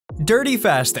Dirty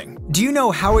fasting. Do you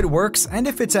know how it works and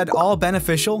if it's at all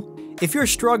beneficial? If you're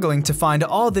struggling to find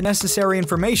all the necessary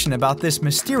information about this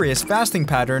mysterious fasting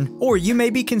pattern, or you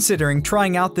may be considering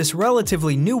trying out this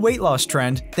relatively new weight loss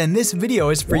trend, then this video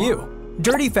is for you.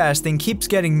 Dirty fasting keeps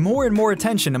getting more and more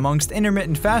attention amongst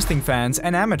intermittent fasting fans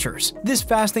and amateurs. This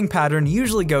fasting pattern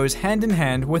usually goes hand in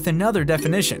hand with another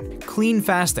definition, clean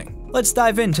fasting. Let's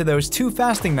dive into those two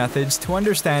fasting methods to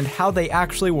understand how they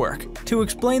actually work. To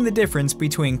explain the difference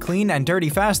between clean and dirty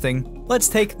fasting, let's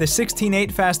take the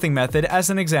 16-8 fasting method as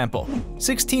an example.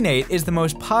 16-8 is the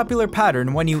most popular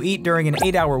pattern when you eat during an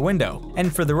 8-hour window,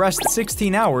 and for the rest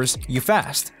 16 hours, you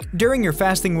fast. During your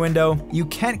fasting window, you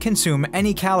can't consume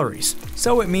any calories,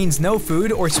 so it means no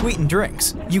food or sweetened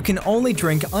drinks. You can only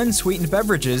drink unsweetened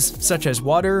beverages such as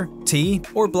water, tea,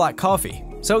 or black coffee.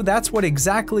 So that's what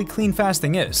exactly clean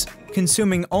fasting is.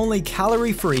 Consuming only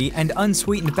calorie-free and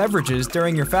unsweetened beverages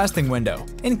during your fasting window.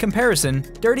 In comparison,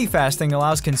 dirty fasting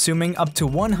allows consuming up to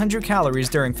 100 calories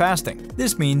during fasting.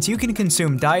 This means you can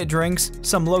consume diet drinks,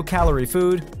 some low-calorie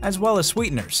food, as well as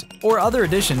sweeteners, or other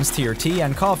additions to your tea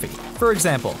and coffee. For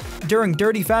example, during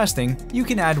dirty fasting, you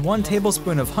can add 1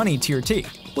 tablespoon of honey to your tea,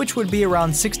 which would be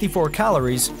around 64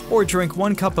 calories, or drink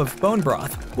 1 cup of bone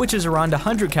broth, which is around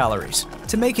 100 calories.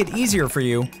 To make it easier for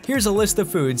you, here's a list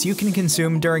of foods you can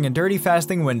consume during a dirty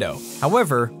fasting window.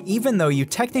 However, even though you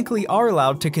technically are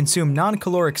allowed to consume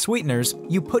non-caloric sweeteners,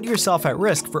 you put yourself at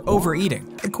risk for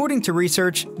overeating. According to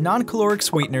research, non-caloric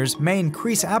sweeteners may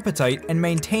increase appetite and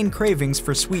maintain cravings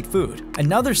for sweet food.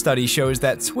 Another study shows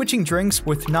that switching drinks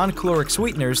with non-caloric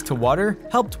sweeteners to water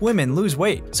helped women lose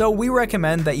weight, so we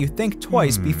recommend that you think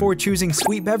twice before choosing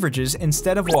sweet beverages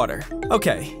instead of water.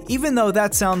 Okay, even though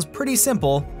that sounds pretty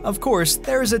simple, of course,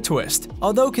 there is a twist.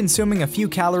 Although consuming a few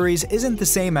calories isn't the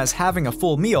same as having a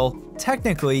full meal,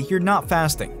 technically you're not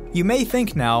fasting. You may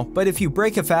think now, but if you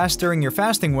break a fast during your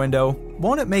fasting window,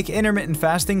 won't it make intermittent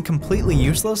fasting completely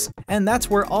useless? And that's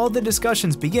where all the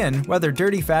discussions begin whether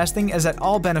dirty fasting is at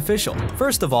all beneficial.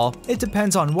 First of all, it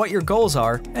depends on what your goals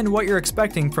are and what you're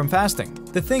expecting from fasting.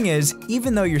 The thing is,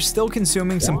 even though you're still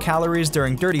consuming some calories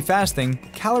during dirty fasting,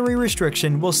 calorie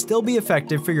restriction will still be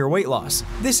effective for your weight loss.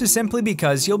 This is simply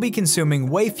because you'll be consuming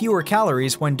way fewer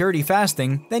calories when dirty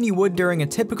fasting than you would during a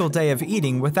typical day of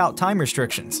eating without time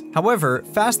restrictions. However,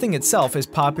 fasting itself is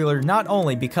popular not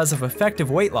only because of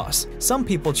effective weight loss. Some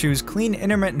people choose clean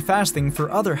intermittent fasting for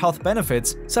other health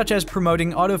benefits, such as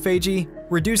promoting autophagy,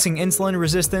 reducing insulin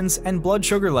resistance, and blood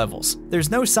sugar levels. There's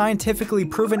no scientifically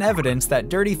proven evidence that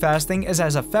dirty fasting is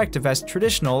as effective as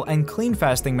traditional and clean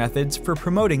fasting methods for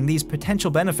promoting these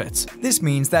potential benefits. This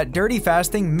means that dirty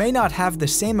fasting may not have the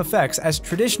same effects as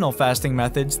traditional fasting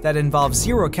methods that involve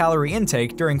zero-calorie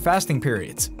intake during fasting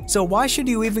periods. So why should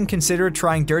you even consider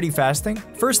trying dirty fasting?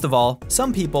 First of all,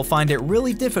 some people find it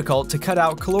really difficult to cut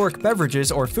out caloric beverages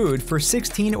or food for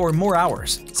 16 or more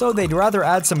hours, so they'd rather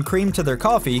add some cream to their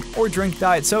coffee or drink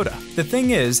diet soda. The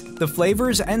thing is, the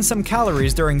flavors and some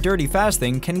calories during dirty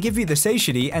fasting can give you the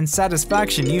satiety and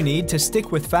satisfaction you need to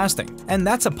stick with fasting, and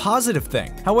that's a positive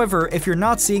thing. However, if you're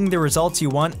not seeing the results you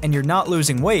want and you're not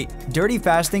losing weight, dirty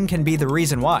fasting can be the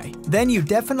reason why. Then you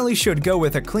definitely should go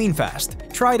with a clean fast.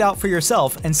 Try it out for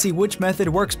yourself and see which method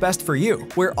works best for you.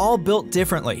 We're all built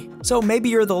differently, so maybe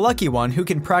you're the lucky one who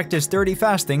can practice dirty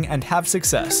fasting and have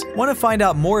success. Want to find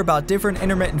out more about different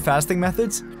intermittent fasting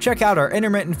methods? Check out our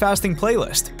intermittent fasting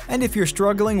playlist. And if you're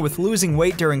struggling with losing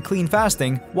weight during clean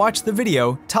fasting, watch the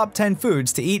video Top 10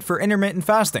 Foods to Eat for Intermittent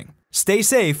Fasting. Stay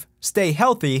safe, stay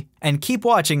healthy, and keep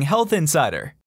watching Health Insider.